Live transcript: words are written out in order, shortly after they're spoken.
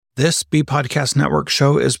This B Podcast Network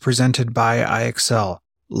show is presented by IXL.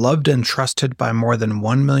 Loved and trusted by more than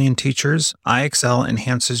 1 million teachers, IXL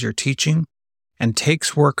enhances your teaching and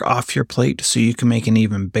takes work off your plate so you can make an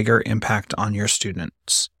even bigger impact on your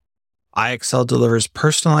students. IXL delivers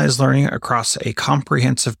personalized learning across a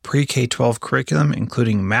comprehensive pre-K-12 curriculum,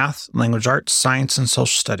 including math, language arts, science, and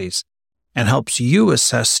social studies, and helps you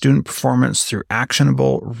assess student performance through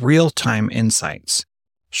actionable, real-time insights.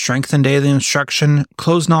 Strengthen daily instruction,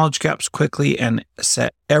 close knowledge gaps quickly, and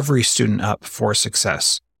set every student up for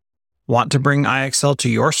success. Want to bring IXL to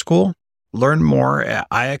your school? Learn more at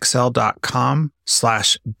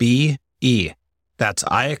ixl.com/BE. That's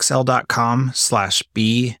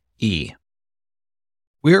ixl.com/BE.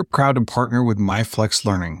 We are proud to partner with MyFlex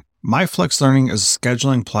Learning. MyFlex Learning is a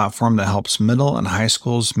scheduling platform that helps middle and high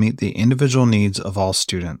schools meet the individual needs of all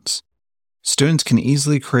students. Students can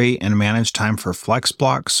easily create and manage time for flex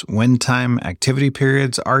blocks, win time, activity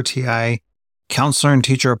periods, RTI, counselor and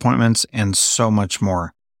teacher appointments, and so much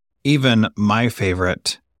more. Even my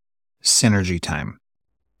favorite, synergy time.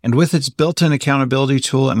 And with its built-in accountability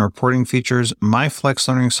tool and reporting features, MyFlex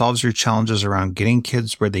Learning solves your challenges around getting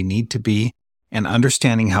kids where they need to be and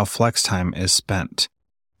understanding how flex time is spent.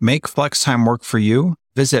 Make flex time work for you.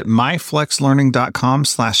 Visit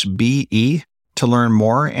myflexlearning.com/BE to learn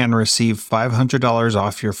more and receive $500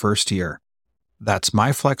 off your first year. That's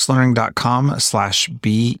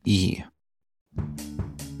myflexlearning.com/BE.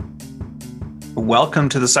 Welcome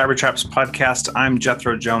to the Cybertraps podcast. I'm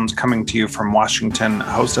Jethro Jones, coming to you from Washington,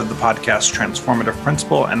 host of the podcast Transformative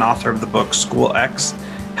Principal and author of the book School X,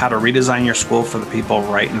 How to Redesign Your School for the People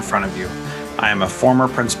Right in Front of You. I am a former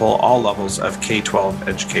principal all levels of K-12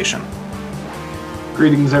 education.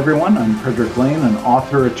 Greetings, everyone. I'm Frederick Lane, an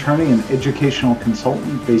author, attorney, and educational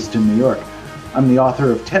consultant based in New York. I'm the author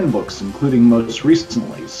of 10 books, including most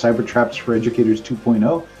recently Cybertraps for Educators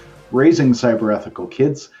 2.0, Raising Cyber-Ethical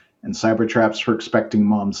Kids, and Cybertraps for Expecting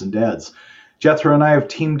Moms and Dads. Jethro and I have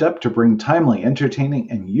teamed up to bring timely, entertaining,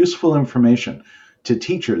 and useful information to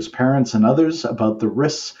teachers, parents, and others about the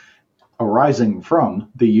risks arising from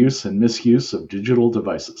the use and misuse of digital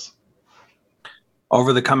devices.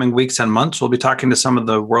 Over the coming weeks and months, we'll be talking to some of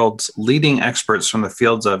the world's leading experts from the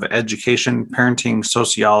fields of education, parenting,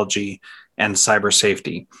 sociology, and cyber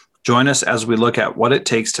safety. Join us as we look at what it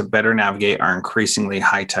takes to better navigate our increasingly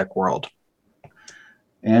high-tech world.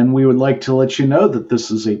 And we would like to let you know that this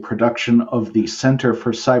is a production of the Center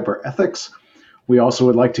for Cyber Ethics. We also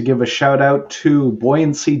would like to give a shout out to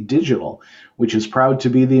Buoyancy Digital, which is proud to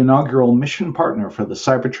be the inaugural mission partner for the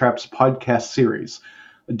Cybertraps podcast series.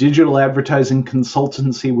 A digital advertising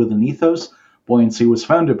consultancy with an ethos, Buoyancy was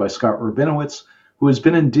founded by Scott Rabinowitz, who has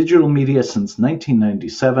been in digital media since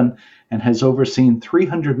 1997 and has overseen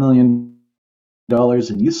 $300 million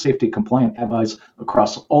in youth safety compliant ad buys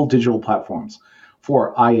across all digital platforms.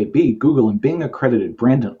 For IAB, Google, and Bing accredited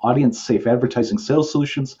brand and audience safe advertising sales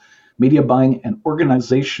solutions, media buying, and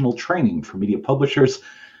organizational training for media publishers.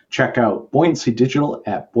 Check out Buoyancy Digital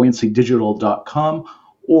at buoyancydigital.com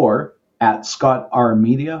or at Scott R.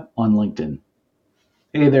 Media on LinkedIn.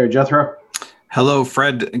 Hey there, Jethro. Hello,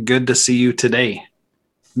 Fred. Good to see you today.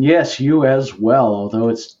 Yes, you as well, although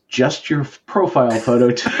it's just your profile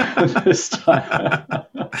photo this time.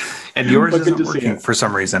 And yours isn't working for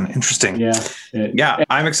some reason. Interesting. Yeah.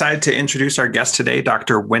 I'm excited to introduce our guest today.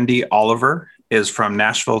 Dr. Wendy Oliver is from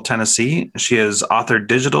Nashville, Tennessee. She has authored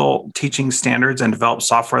digital teaching standards and developed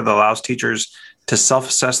software that allows teachers to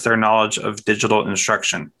self-assess their knowledge of digital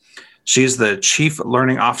instruction. She is the Chief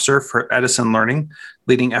Learning Officer for Edison Learning,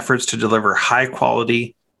 leading efforts to deliver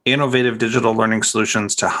high-quality, innovative digital learning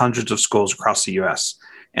solutions to hundreds of schools across the U.S.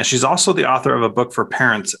 And she's also the author of a book for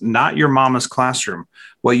parents, Not Your Mama's Classroom,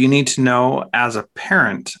 What You Need to Know as a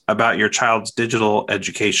Parent About Your Child's Digital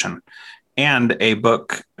Education, and a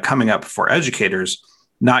book coming up for educators,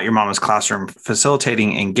 Not Your Mama's Classroom,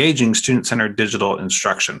 Facilitating Engaging Student-Centered Digital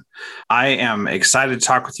Instruction. I am excited to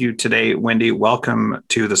talk with you today, Wendy. Welcome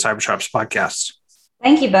to the Cybertraps podcast.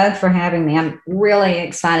 Thank you both for having me. I'm really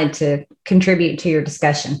excited to contribute to your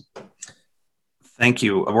discussion. Thank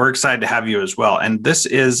you. We're excited to have you as well. And this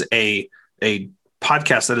is a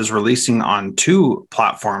podcast that is releasing on two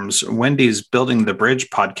platforms. Wendy's Building the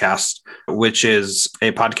Bridge podcast, which is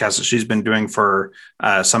a podcast that she's been doing for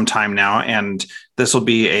some time now. And this will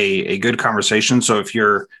be a good conversation. So if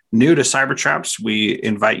you're new to Cybertraps, we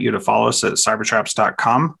invite you to follow us at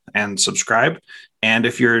cybertraps.com and subscribe. And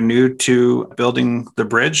if you're new to Building the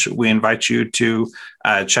Bridge, we invite you to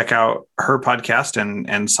check out her podcast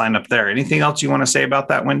and sign up there. Anything else you want to say about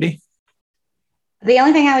that, Wendy? The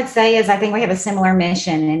only thing I would say is I think we have a similar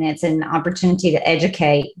mission, and it's an opportunity to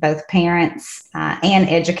educate both parents and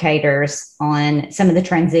educators on some of the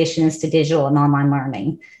transitions to digital and online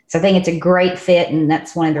learning. So I think it's a great fit, and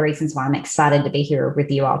that's one of the reasons why I'm excited to be here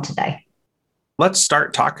with you all today. Let's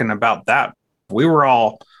start talking about that. We were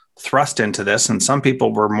all thrust into this, and some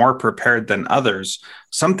people were more prepared than others.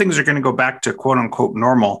 Some things are going to go back to quote unquote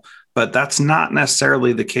normal, but that's not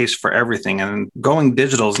necessarily the case for everything. And going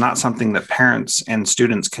digital is not something that parents and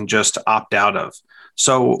students can just opt out of.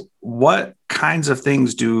 So what kinds of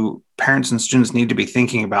things do parents and students need to be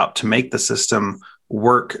thinking about to make the system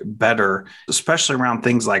work better, especially around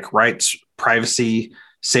things like rights, privacy,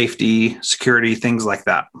 safety, security, things like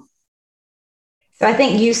that? So I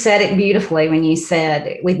think you said it beautifully when you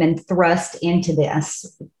said we've been thrust into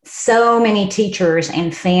this. So many teachers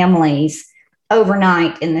and families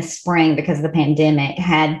overnight in the spring, because of the pandemic,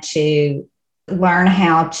 had to learn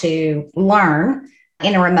how to learn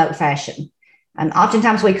in a remote fashion.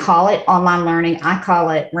 Oftentimes we call it online learning. I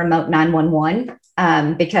call it remote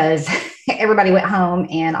 911 because everybody went home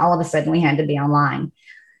and all of a sudden we had to be online.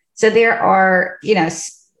 So there are,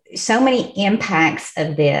 so many impacts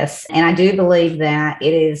of this. And I do believe that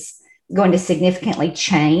it is going to significantly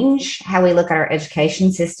change how we look at our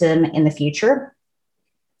education system in the future.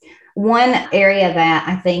 One area that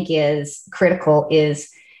I think is critical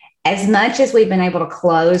is, as much as we've been able to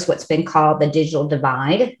close what's been called the digital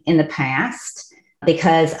divide in the past,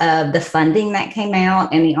 because of the funding that came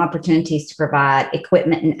out and the opportunities to provide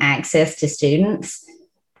equipment and access to students,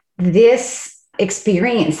 this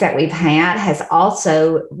experience that we've had has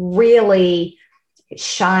also really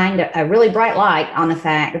shined a really bright light on the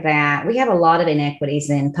fact that we have a lot of inequities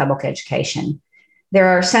in public education. There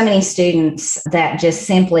are so many students that just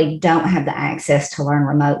simply don't have the access to learn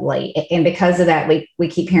remotely. And because of that, we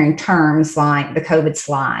keep hearing terms like the COVID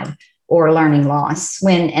slide or learning loss,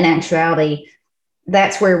 when in actuality,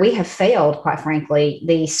 that's where we have failed, quite frankly,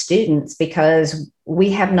 these students, because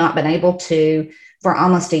we have not been able to, for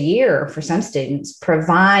almost a year, for some students,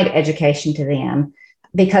 provide education to them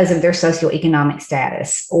because of their socioeconomic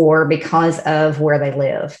status or because of where they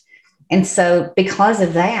live. And so because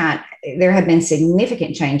of that, there have been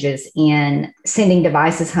significant changes in sending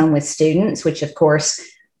devices home with students, which of course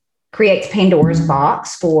creates Pandora's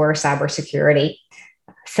box for cybersecurity.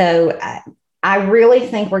 So I really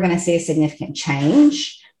think we're going to see a significant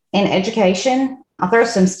change in education. I'll throw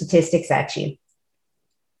some statistics at you.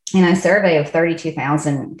 In a survey of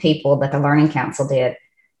 32,000 people that the Learning Council did,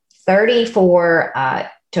 34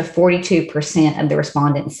 to 42% of the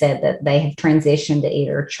respondents said that they have transitioned to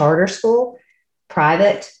either charter school,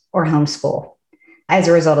 private, or homeschool as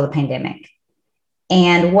a result of the pandemic.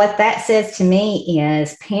 And what that says to me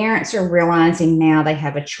is parents are realizing now they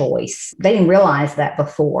have a choice. They didn't realize that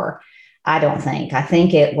before, I don't think. I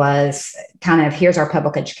think it was kind of, here's our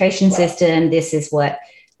public education system. This is what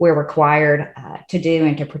we're required to do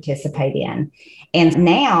and to participate in. And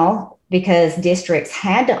now, because districts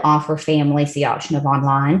had to offer families the option of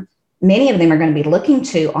online, many of them are going to be looking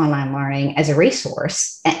to online learning as a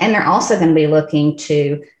resource. And they're also going to be looking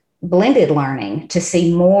to blended learning to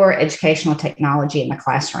see more educational technology in the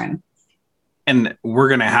classroom. And we're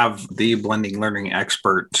going to have the blending learning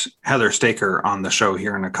expert, Heather Staker, on the show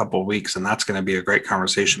here in a couple of weeks, and that's going to be a great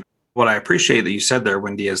conversation. What I appreciate that you said there,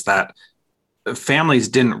 Wendy, is that families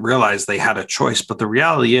didn't realize they had a choice, but the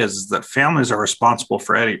reality is that families are responsible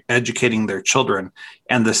for educating their children,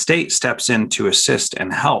 and the state steps in to assist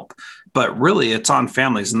and help. But really, it's on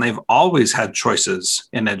families, and they've always had choices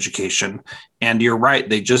in education. And you're right,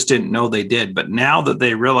 they just didn't know they did. But now that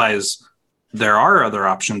they realize there are other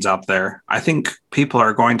options out there, I think people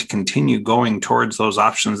are going to continue going towards those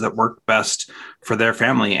options that work best for their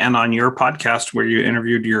family. And on your podcast, where you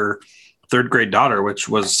interviewed your third grade daughter, which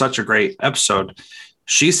was such a great episode,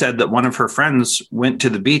 she said that one of her friends went to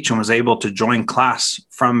the beach and was able to join class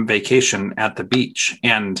from vacation at the beach.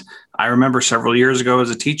 And I remember several years ago as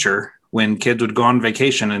a teacher, when kids would go on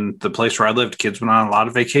vacation, and the place where I lived, kids went on a lot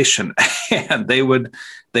of vacation and they would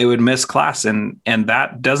miss class. And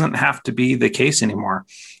that doesn't have to be the case anymore,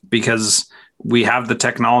 because we have the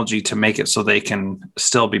technology to make it so they can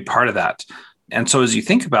still be part of that. And so as you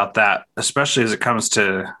think about that, especially as it comes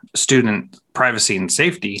to student privacy and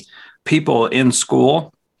safety, people in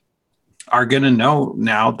school are going to know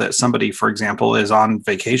now that somebody, for example, is on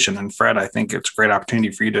vacation. And Fred, I think it's a great opportunity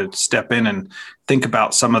for you to step in and think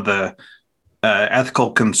about some of the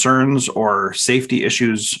ethical concerns or safety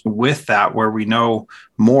issues with that, where we know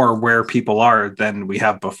more where people are than we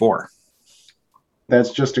have before.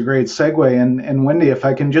 That's just a great segue. And Wendy, if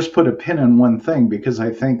I can just put a pin in one thing, because I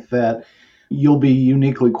think that you'll be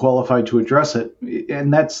uniquely qualified to address it.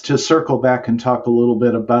 And that's to circle back and talk a little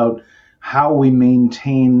bit about how we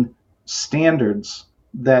maintain standards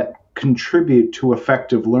that contribute to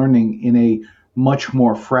effective learning in a much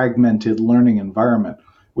more fragmented learning environment,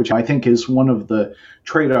 which I think is one of the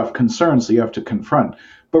trade-off concerns that you have to confront.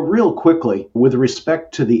 But real quickly, with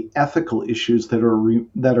respect to the ethical issues that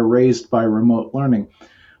are raised by remote learning,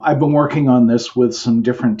 I've been working on this with some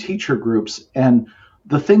different teacher groups, and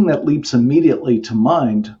the thing that leaps immediately to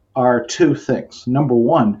mind are two things. Number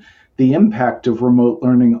one, the impact of remote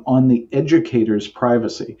learning on the educator's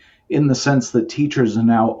privacy, in the sense that teachers are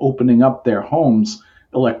now opening up their homes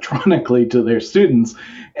electronically to their students,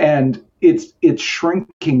 and it's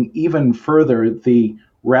shrinking even further the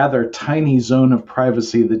rather tiny zone of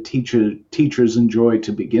privacy that teachers enjoy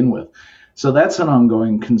to begin with. So that's an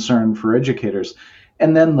ongoing concern for educators.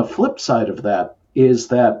 And then the flip side of that is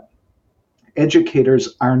that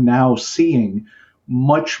educators are now seeing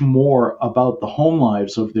much more about the home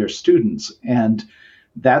lives of their students. And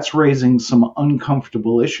that's raising some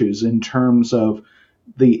uncomfortable issues in terms of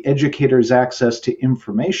the educator's access to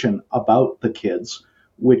information about the kids,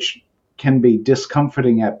 which can be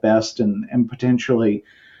discomforting at best and potentially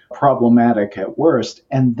problematic at worst.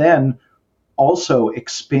 And then also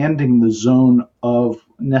expanding the zone of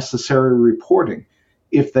necessary reporting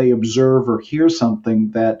if they observe or hear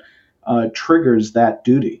something that triggers that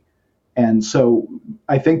duty. And so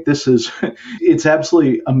I think it's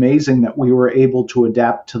absolutely amazing that we were able to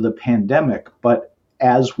adapt to the pandemic, but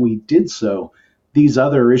as we did so, these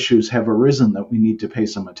other issues have arisen that we need to pay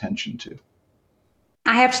some attention to.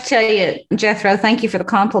 I have to tell you, Jethro, thank you for the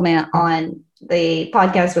compliment on the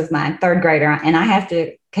podcast with my third grader. And I have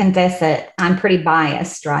to confess that I'm pretty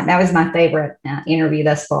biased, right? That was my favorite interview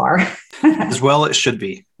thus far. As well, it should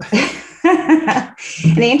be.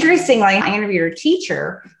 And interestingly, I interviewed a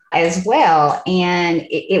teacher as well. And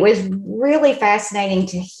it was really fascinating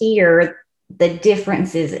to hear the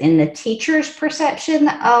differences in the teacher's perception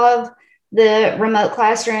of the remote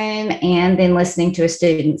classroom and then listening to a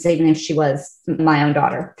student, even if she was my own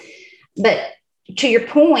daughter. But to your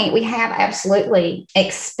point, we have absolutely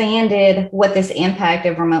expanded what this impact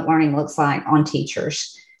of remote learning looks like on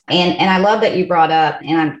teachers. And I love that you brought up,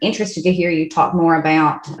 and I'm interested to hear you talk more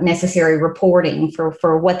about necessary reporting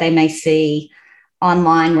for what they may see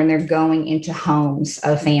online when they're going into homes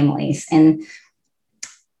of families. And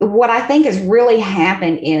what I think has really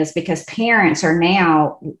happened is because parents are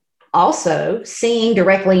now also seeing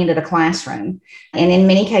directly into the classroom. And in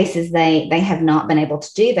many cases, they have not been able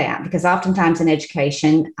to do that because oftentimes in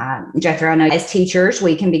education, Jethro, I know as teachers,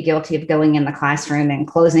 we can be guilty of going in the classroom and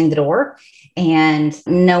closing the door. And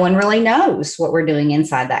no one really knows what we're doing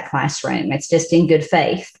inside that classroom. It's just in good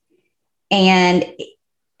faith. And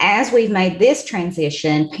as we've made this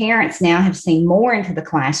transition, parents now have seen more into the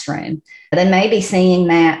classroom. They may be seeing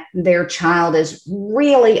that their child is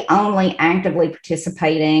really only actively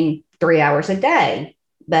participating 3 hours a day,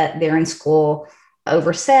 but they're in school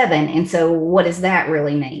over 7. And so what does that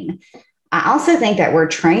really mean? I also think that we're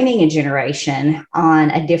training a generation on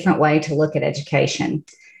a different way to look at education.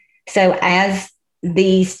 So as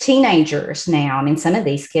these teenagers now, I mean, some of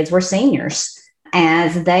these kids were seniors,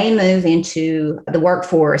 as they move into the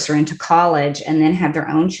workforce or into college and then have their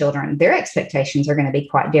own children, their expectations are going to be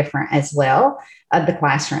quite different as well of the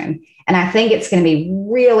classroom. And I think it's going to be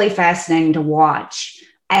really fascinating to watch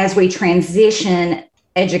as we transition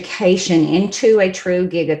education into a true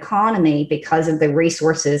gig economy because of the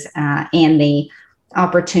resources and the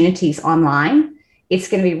opportunities online. It's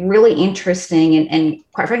going to be really interesting and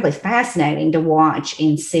quite frankly, fascinating to watch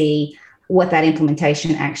and see what that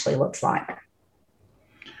implementation actually looks like.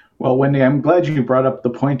 Well, Wendy, I'm glad you brought up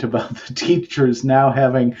the point about the teachers now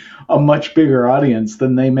having a much bigger audience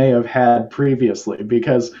than they may have had previously,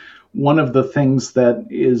 because one of the things that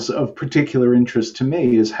is of particular interest to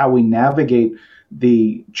me is how we navigate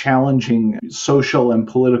the challenging social and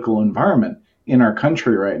political environment in our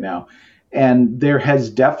country right now. And there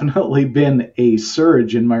has definitely been a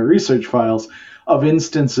surge in my research files of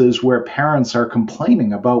instances where parents are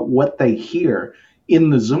complaining about what they hear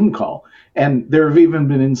in the Zoom call. And there have even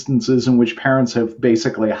been instances in which parents have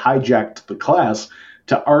basically hijacked the class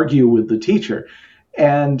to argue with the teacher.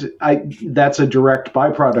 And that's a direct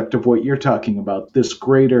byproduct of what you're talking about, this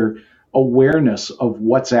greater awareness of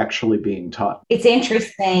what's actually being taught. It's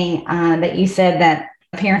interesting that you said that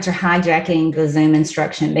parents are hijacking the Zoom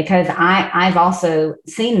instruction, because I've also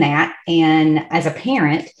seen that, and as a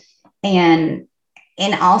parent and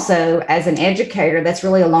also as an educator, that's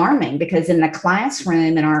really alarming, because in the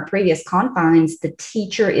classroom, in our previous confines, the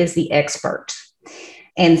teacher is the expert.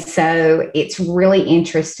 And so it's really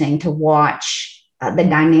interesting to watch the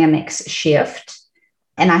dynamics shift.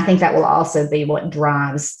 And I think that will also be what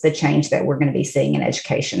drives the change that we're going to be seeing in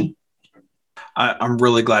education. I'm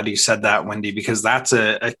really glad you said that, Wendy, because that's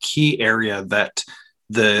a key area that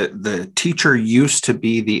the teacher used to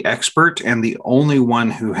be the expert and the only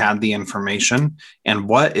one who had the information. And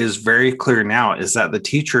what is very clear now is that the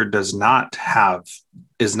teacher is not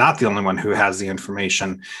the only one who has the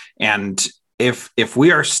information. And if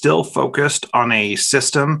we are still focused on a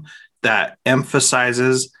system that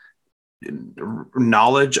emphasizes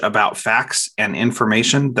knowledge about facts and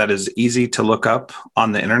information that is easy to look up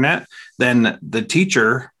on the internet, then the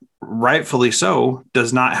teacher, rightfully so,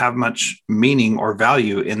 does not have much meaning or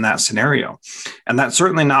value in that scenario. And that's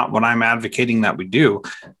certainly not what I'm advocating that we do.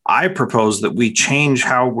 I propose that we change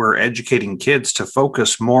how we're educating kids to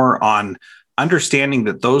focus more on understanding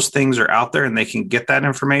that those things are out there and they can get that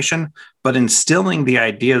information, but instilling the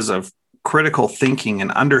ideas of critical thinking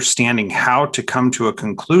and understanding how to come to a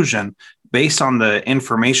conclusion based on the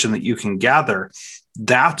information that you can gather.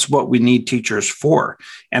 That's what we need teachers for.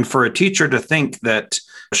 And for a teacher to think that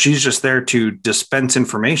she's just there to dispense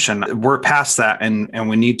information, we're past that, and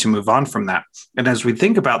we need to move on from that. And as we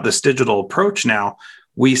think about this digital approach now,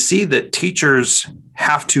 we see that teachers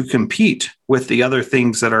have to compete with the other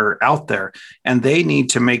things that are out there, and they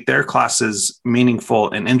need to make their classes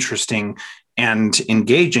meaningful and interesting and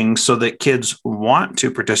engaging so that kids want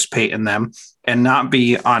to participate in them and not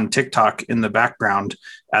be on TikTok in the background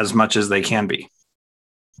as much as they can be.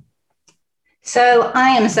 So I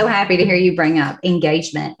am so happy to hear you bring up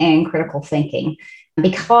engagement and critical thinking,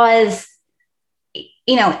 because,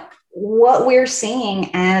 what we're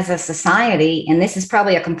seeing as a society, and this is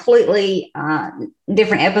probably a completely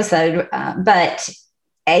different episode, but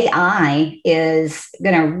AI is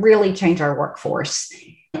going to really change our workforce.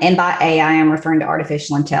 And by AI, I'm referring to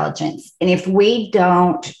artificial intelligence. And if we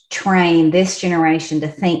don't train this generation to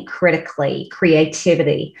think critically,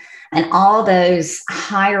 creativity, and all those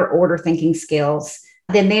higher order thinking skills,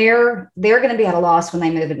 then they're going to be at a loss when they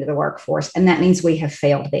move into the workforce. And that means we have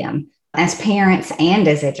failed them as parents and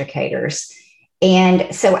as educators.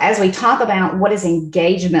 And so as we talk about what does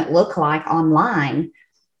engagement look like online,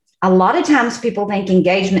 a lot of times people think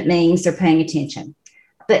engagement means they're paying attention.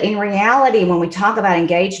 But in reality, when we talk about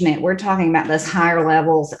engagement, we're talking about those higher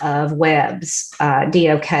levels of Webb's,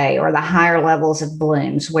 DOK, or the higher levels of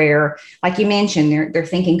Bloom's, where, like you mentioned, they're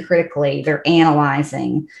thinking critically, they're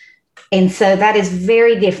analyzing. And so that is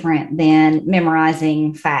very different than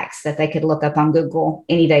memorizing facts that they could look up on Google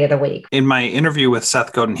any day of the week. In my interview with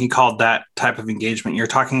Seth Godin, he called that type of engagement you're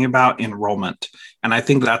talking about enrollment. And I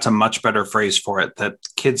think that's a much better phrase for it, that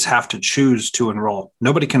kids have to choose to enroll.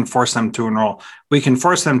 Nobody can force them to enroll. We can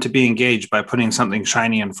force them to be engaged by putting something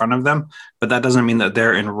shiny in front of them, but that doesn't mean that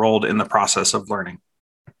they're enrolled in the process of learning.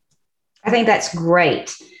 I think that's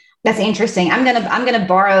great. That's interesting. I'm gonna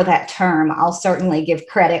borrow that term. I'll certainly give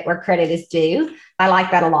credit where credit is due. I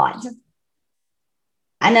like that a lot.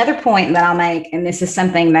 Another point that I'll make, and this is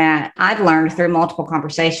something that I've learned through multiple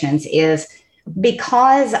conversations, is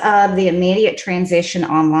because of the immediate transition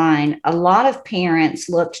online, a lot of parents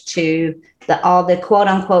looked to all the quote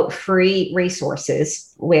unquote free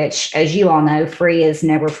resources, which, as you all know, free is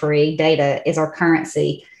never free. Data is our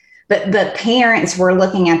currency. But the parents were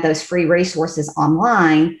looking at those free resources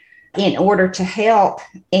online in order to help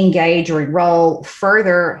engage or enroll,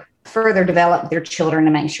 further develop their children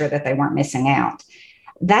to make sure that they weren't missing out.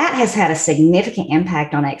 That has had a significant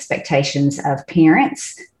impact on expectations of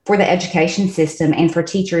parents for the education system and for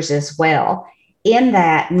teachers as well, in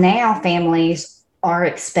that now families are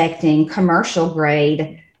expecting commercial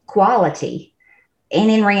grade quality. And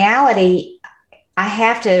in reality, I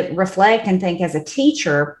have to reflect and think, as a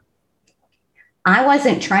teacher, I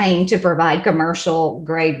wasn't trained to provide commercial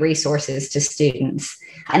grade resources to students.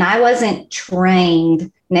 And I wasn't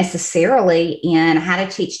trained necessarily in how to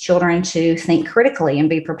teach children to think critically and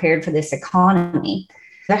be prepared for this economy.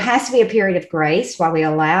 There has to be a period of grace while we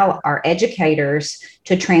allow our educators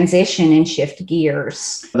to transition and shift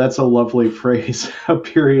gears. That's a lovely phrase, a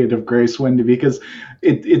period of grace, Wendy, because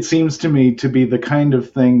it seems to me to be the kind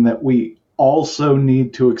of thing that we also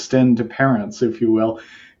need to extend to parents, if you will,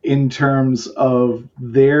 in terms of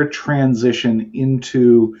their transition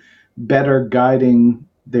into better guiding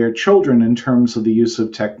their children in terms of the use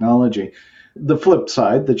of technology. The flip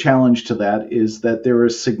side, the challenge to that, is that there are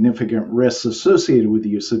significant risks associated with the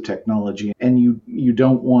use of technology, and you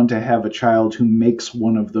don't want to have a child who makes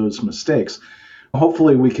one of those mistakes.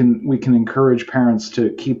 Hopefully we can encourage parents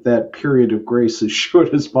to keep that period of grace as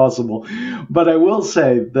short as possible. But I will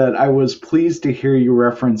say that I was pleased to hear you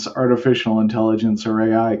reference artificial intelligence or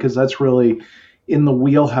AI, because that's really in the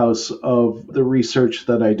wheelhouse of the research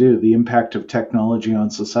that I do, the impact of technology on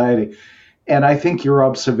society. And I think your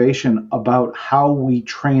observation about how we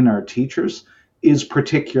train our teachers is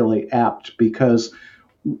particularly apt, because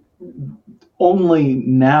only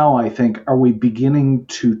now, I think, are we beginning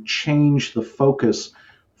to change the focus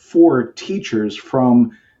for teachers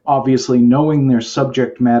from obviously knowing their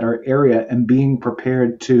subject matter area and being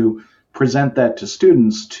prepared to present that to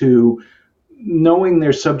students, to knowing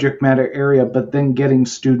their subject matter area, but then getting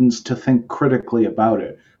students to think critically about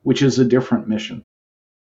it, which is a different mission.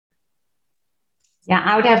 Yeah,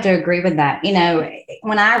 I would have to agree with that.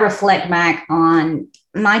 When I reflect back on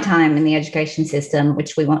my time in the education system,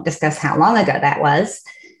 which we won't discuss how long ago that was,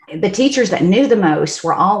 the teachers that knew the most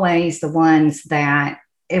were always the ones that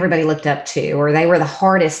everybody looked up to, or they were the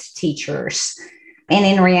hardest teachers. And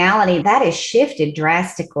in reality, that has shifted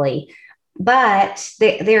drastically. But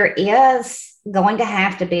there is going to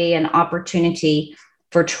have to be an opportunity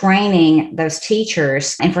for training those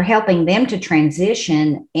teachers and for helping them to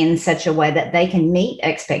transition in such a way that they can meet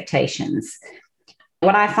expectations.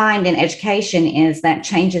 What I find in education is that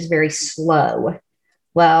change is very slow.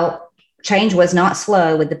 Well, change was not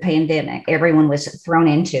slow with the pandemic. Everyone was thrown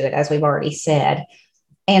into it, as we've already said.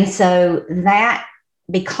 And so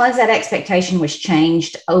because that expectation was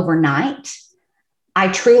changed overnight, I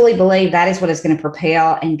truly believe that is what is going to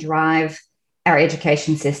propel and drive our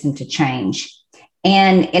education system to change.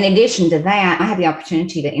 And in addition to that, I had the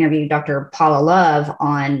opportunity to interview Dr. Paula Love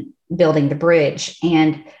on Building the Bridge.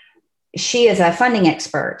 And she is a funding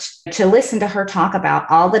expert. To listen to her talk about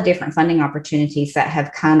all the different funding opportunities that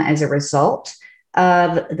have come as a result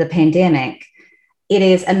of the pandemic, it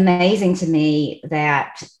is amazing to me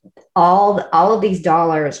that all of these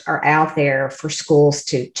dollars are out there for schools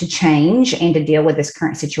to change and to deal with this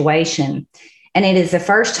current situation. And it is the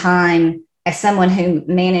first time, as someone who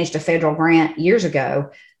managed a federal grant years ago,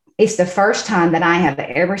 it's the first time that I have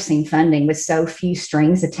ever seen funding with so few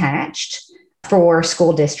strings attached for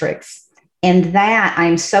school districts. And that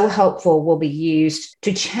I'm so hopeful will be used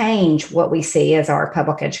to change what we see as our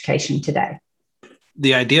public education today.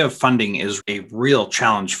 The idea of funding is a real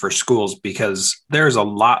challenge for schools because there's a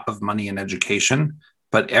lot of money in education,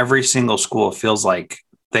 but every single school feels like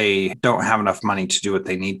they don't have enough money to do what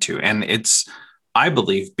they need to. And it's, I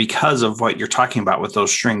believe, because of what you're talking about with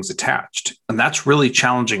those strings attached. And that's really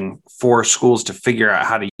challenging for schools to figure out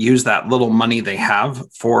how to use that little money they have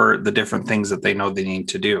for the different things that they know they need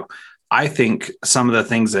to do. I think some of the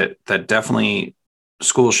things that definitely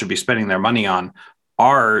schools should be spending their money on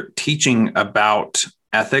are teaching about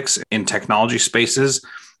ethics in technology spaces,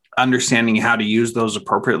 understanding how to use those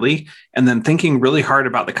appropriately, and then thinking really hard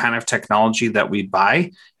about the kind of technology that we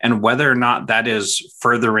buy and whether or not that is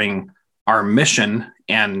furthering our mission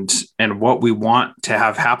and what we want to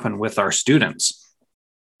have happen with our students.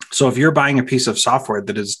 So if you're buying a piece of software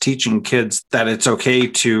that is teaching kids that it's okay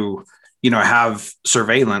to, have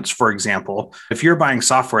surveillance, for example, if you're buying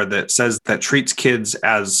software that treats kids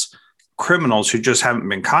as criminals who just haven't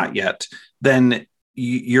been caught yet, then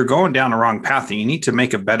you're going down a wrong path, and you need to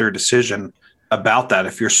make a better decision about that.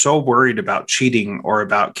 If you're so worried about cheating or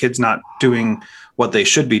about kids not doing what they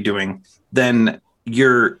should be doing, then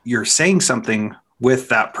you're saying something with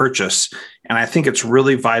that purchase. And I think it's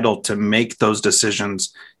really vital to make those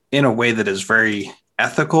decisions in a way that is very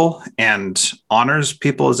ethical and honors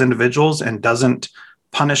people as individuals and doesn't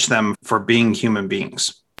punish them for being human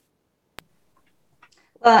beings.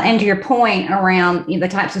 And to your point around the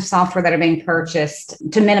types of software that are being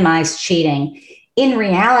purchased to minimize cheating, in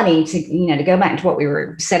reality, to go back to what we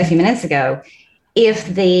were said a few minutes ago, if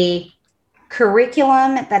the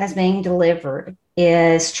curriculum that is being delivered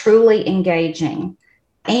is truly engaging,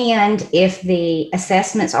 and if the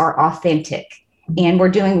assessments are authentic and we're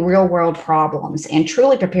doing real world problems and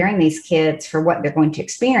truly preparing these kids for what they're going to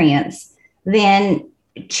experience, then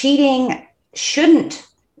cheating shouldn't.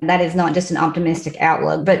 That is not just an optimistic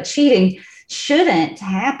outlook, but cheating shouldn't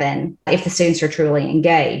happen if the students are truly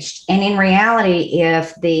engaged. And in reality,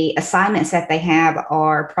 if the assignments that they have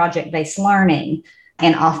are project-based learning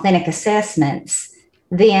and authentic assessments,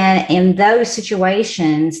 then in those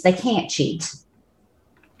situations, they can't cheat.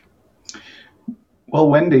 Well,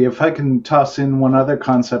 Wendy, if I can toss in one other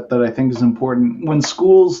concept that I think is important. When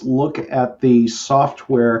schools look at the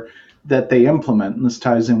software that they implement, and this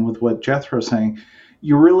ties in with what Jethro's saying,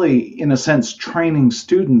 you're really, in a sense, training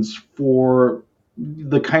students for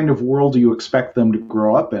the kind of world you expect them to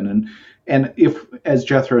grow up in. And if, as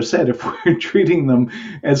Jethro said, if we're treating them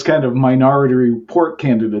as kind of minority report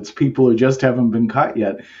candidates, people who just haven't been caught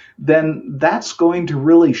yet, then that's going to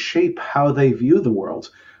really shape how they view the world.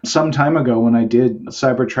 Some time ago, when I did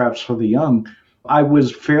Cybertraps for the Young, I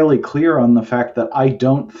was fairly clear on the fact that I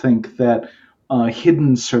don't think that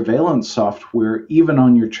hidden surveillance software, even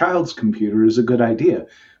on your child's computer, is a good idea,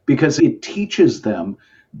 because it teaches them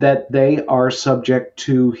that they are subject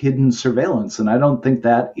to hidden surveillance. And I don't think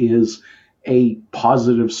that is a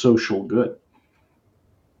positive social good.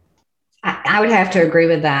 I would have to agree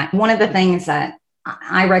with that. One of the things that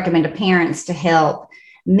I recommend to parents to help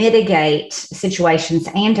mitigate situations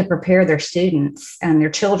and to prepare their students and their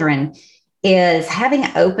children is having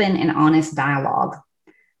open and honest dialogue,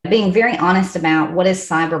 being very honest about what is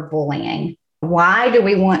cyberbullying. Why do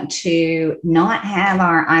we want to not have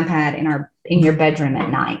our iPad in your bedroom at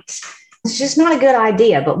night? It's just not a good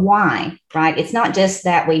idea, but why, right? It's not just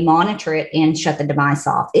that we monitor it and shut the device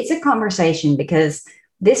off. It's a conversation because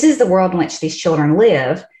this is the world in which these children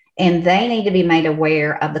live, and they need to be made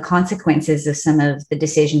aware of the consequences of some of the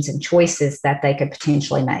decisions and choices that they could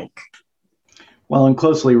potentially make. Well, and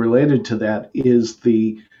closely related to that is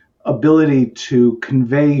the ability to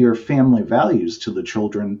convey your family values to the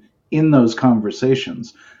children in those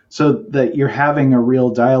conversations, so that you're having a real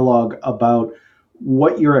dialogue about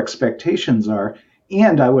what your expectations are.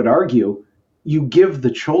 And I would argue you give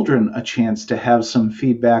the children a chance to have some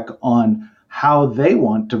feedback on how they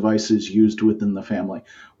want devices used within the family.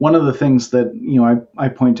 One of the things that I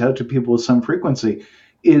point out to people with some frequency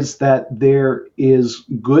is that there is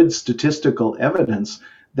good statistical evidence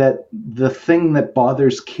that the thing that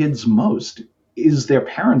bothers kids most is their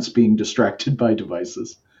parents being distracted by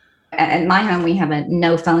devices. At my home, we have a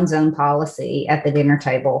no phone zone policy at the dinner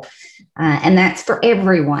table. And that's for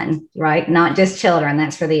everyone, right? Not just children.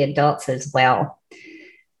 That's for the adults as well.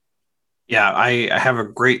 Yeah, I have a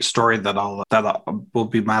great story that will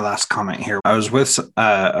be my last comment here. I was with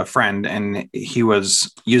a friend, and he was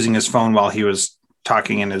using his phone while he was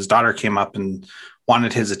talking, and his daughter came up and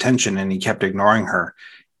wanted his attention, and he kept ignoring her.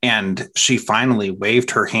 And she finally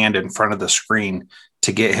waved her hand in front of the screen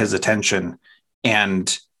to get his attention.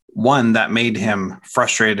 And one, that made him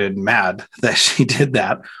frustrated and mad that she did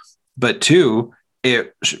that. But two,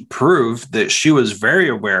 it proved that she was very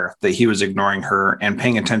aware that he was ignoring her and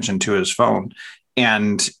paying attention to his phone.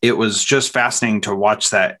 And it was just fascinating to watch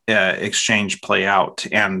that exchange play out,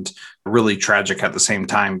 and really tragic at the same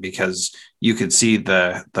time, because you could see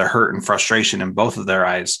the hurt and frustration in both of their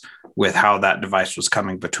eyes with how that device was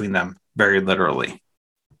coming between them, very literally.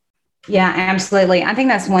 Yeah, absolutely. I think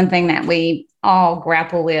that's one thing that we all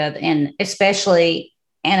grapple with, and especially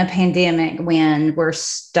in a pandemic when we're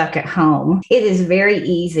stuck at home. It is very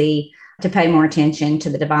easy to pay more attention to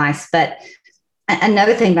the device. But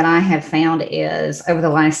another thing that I have found is over the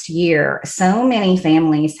last year, so many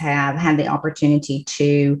families have had the opportunity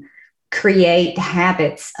to create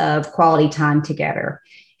habits of quality time together.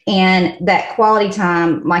 And that quality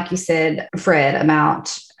time, like you said, Fred,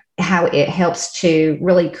 about how it helps to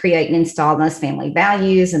really create and install those family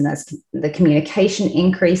values, and the communication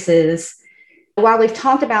increases. While we've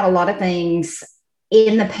talked about a lot of things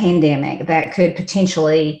in the pandemic that could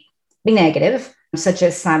potentially be negative, such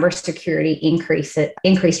as cybersecurity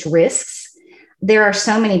increased risks, there are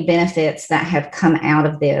so many benefits that have come out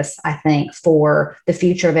of this, I think, for the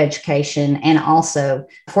future of education and also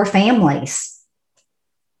for families.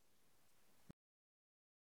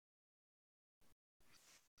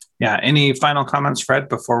 Yeah. Any final comments, Fred,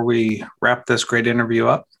 before we wrap this great interview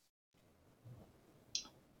up?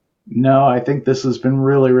 No, I think this has been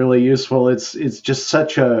really, really useful. It's just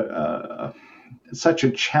such a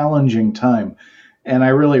challenging time, and I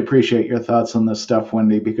really appreciate your thoughts on this stuff,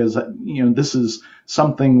 Wendy, because this is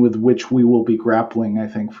something with which we will be grappling, I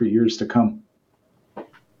think, for years to come.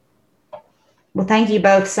 Well, thank you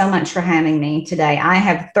both so much for having me today. I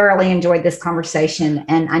have thoroughly enjoyed this conversation,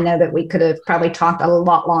 and I know that we could have probably talked a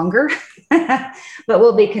lot longer, but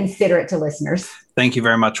we'll be considerate to listeners. Thank you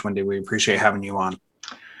very much, Wendy. We appreciate having you on.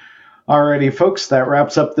 Alrighty, folks, that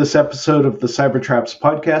wraps up this episode of the Cybertraps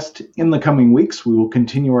podcast. In the coming weeks, we will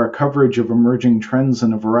continue our coverage of emerging trends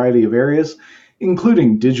in a variety of areas,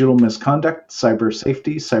 including digital misconduct, cyber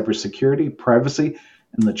safety, cybersecurity, privacy,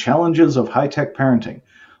 and the challenges of high-tech parenting.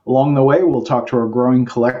 Along the way, we'll talk to our growing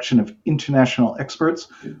collection of international experts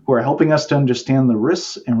who are helping us to understand the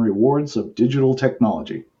risks and rewards of digital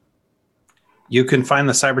technology. You can find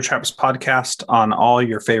the Cybertraps podcast on all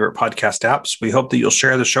your favorite podcast apps. We hope that you'll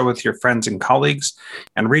share the show with your friends and colleagues,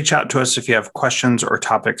 and reach out to us if you have questions or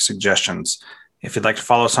topic suggestions. If you'd like to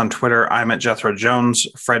follow us on Twitter, I'm at Jethro Jones,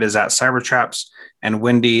 Fred is at Cybertraps, and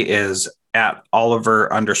Wendy is at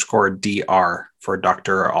Oliver_DR for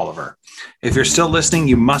Dr. Oliver. If you're still listening,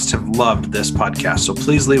 you must have loved this podcast. So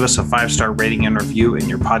please leave us a 5-star rating and review in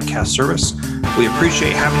your podcast service. We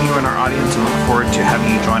appreciate having you in our audience and look forward to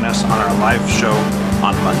having you join us on our live show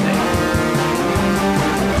on Monday.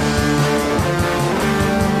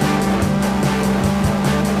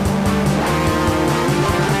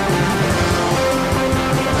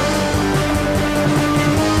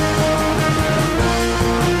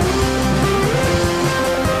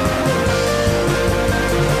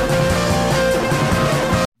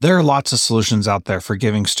 There are lots of solutions out there for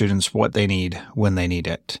giving students what they need when they need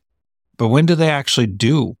it. But when do they actually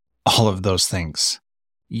do all of those things?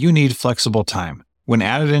 You need flexible time. When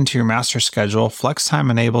added into your master schedule, flex time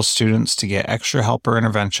enables students to get extra help or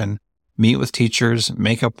intervention, meet with teachers,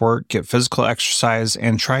 make up work, get physical exercise,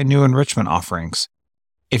 and try new enrichment offerings.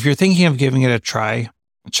 If you're thinking of giving it a try,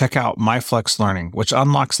 check out MyFlex Learning, which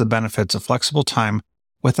unlocks the benefits of flexible time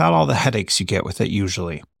without all the headaches you get with it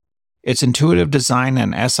usually. Its intuitive design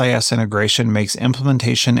and SIS integration makes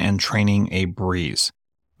implementation and training a breeze.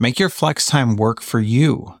 Make your flex time work for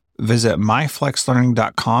you. Visit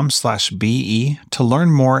myflexlearning.com/BE to learn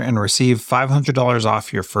more and receive $500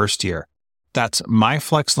 off your first year. That's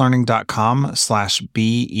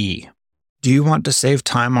myflexlearning.com/BE. Do you want to save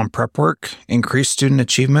time on prep work, increase student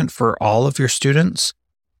achievement for all of your students,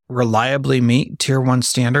 reliably meet Tier 1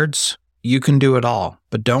 standards? You can do it all,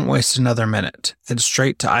 but don't waste another minute. Head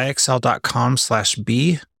straight to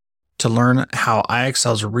IXL.com/B to learn how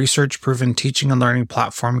IXL's research-proven teaching and learning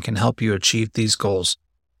platform can help you achieve these goals.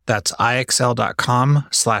 That's IXL.com/BE.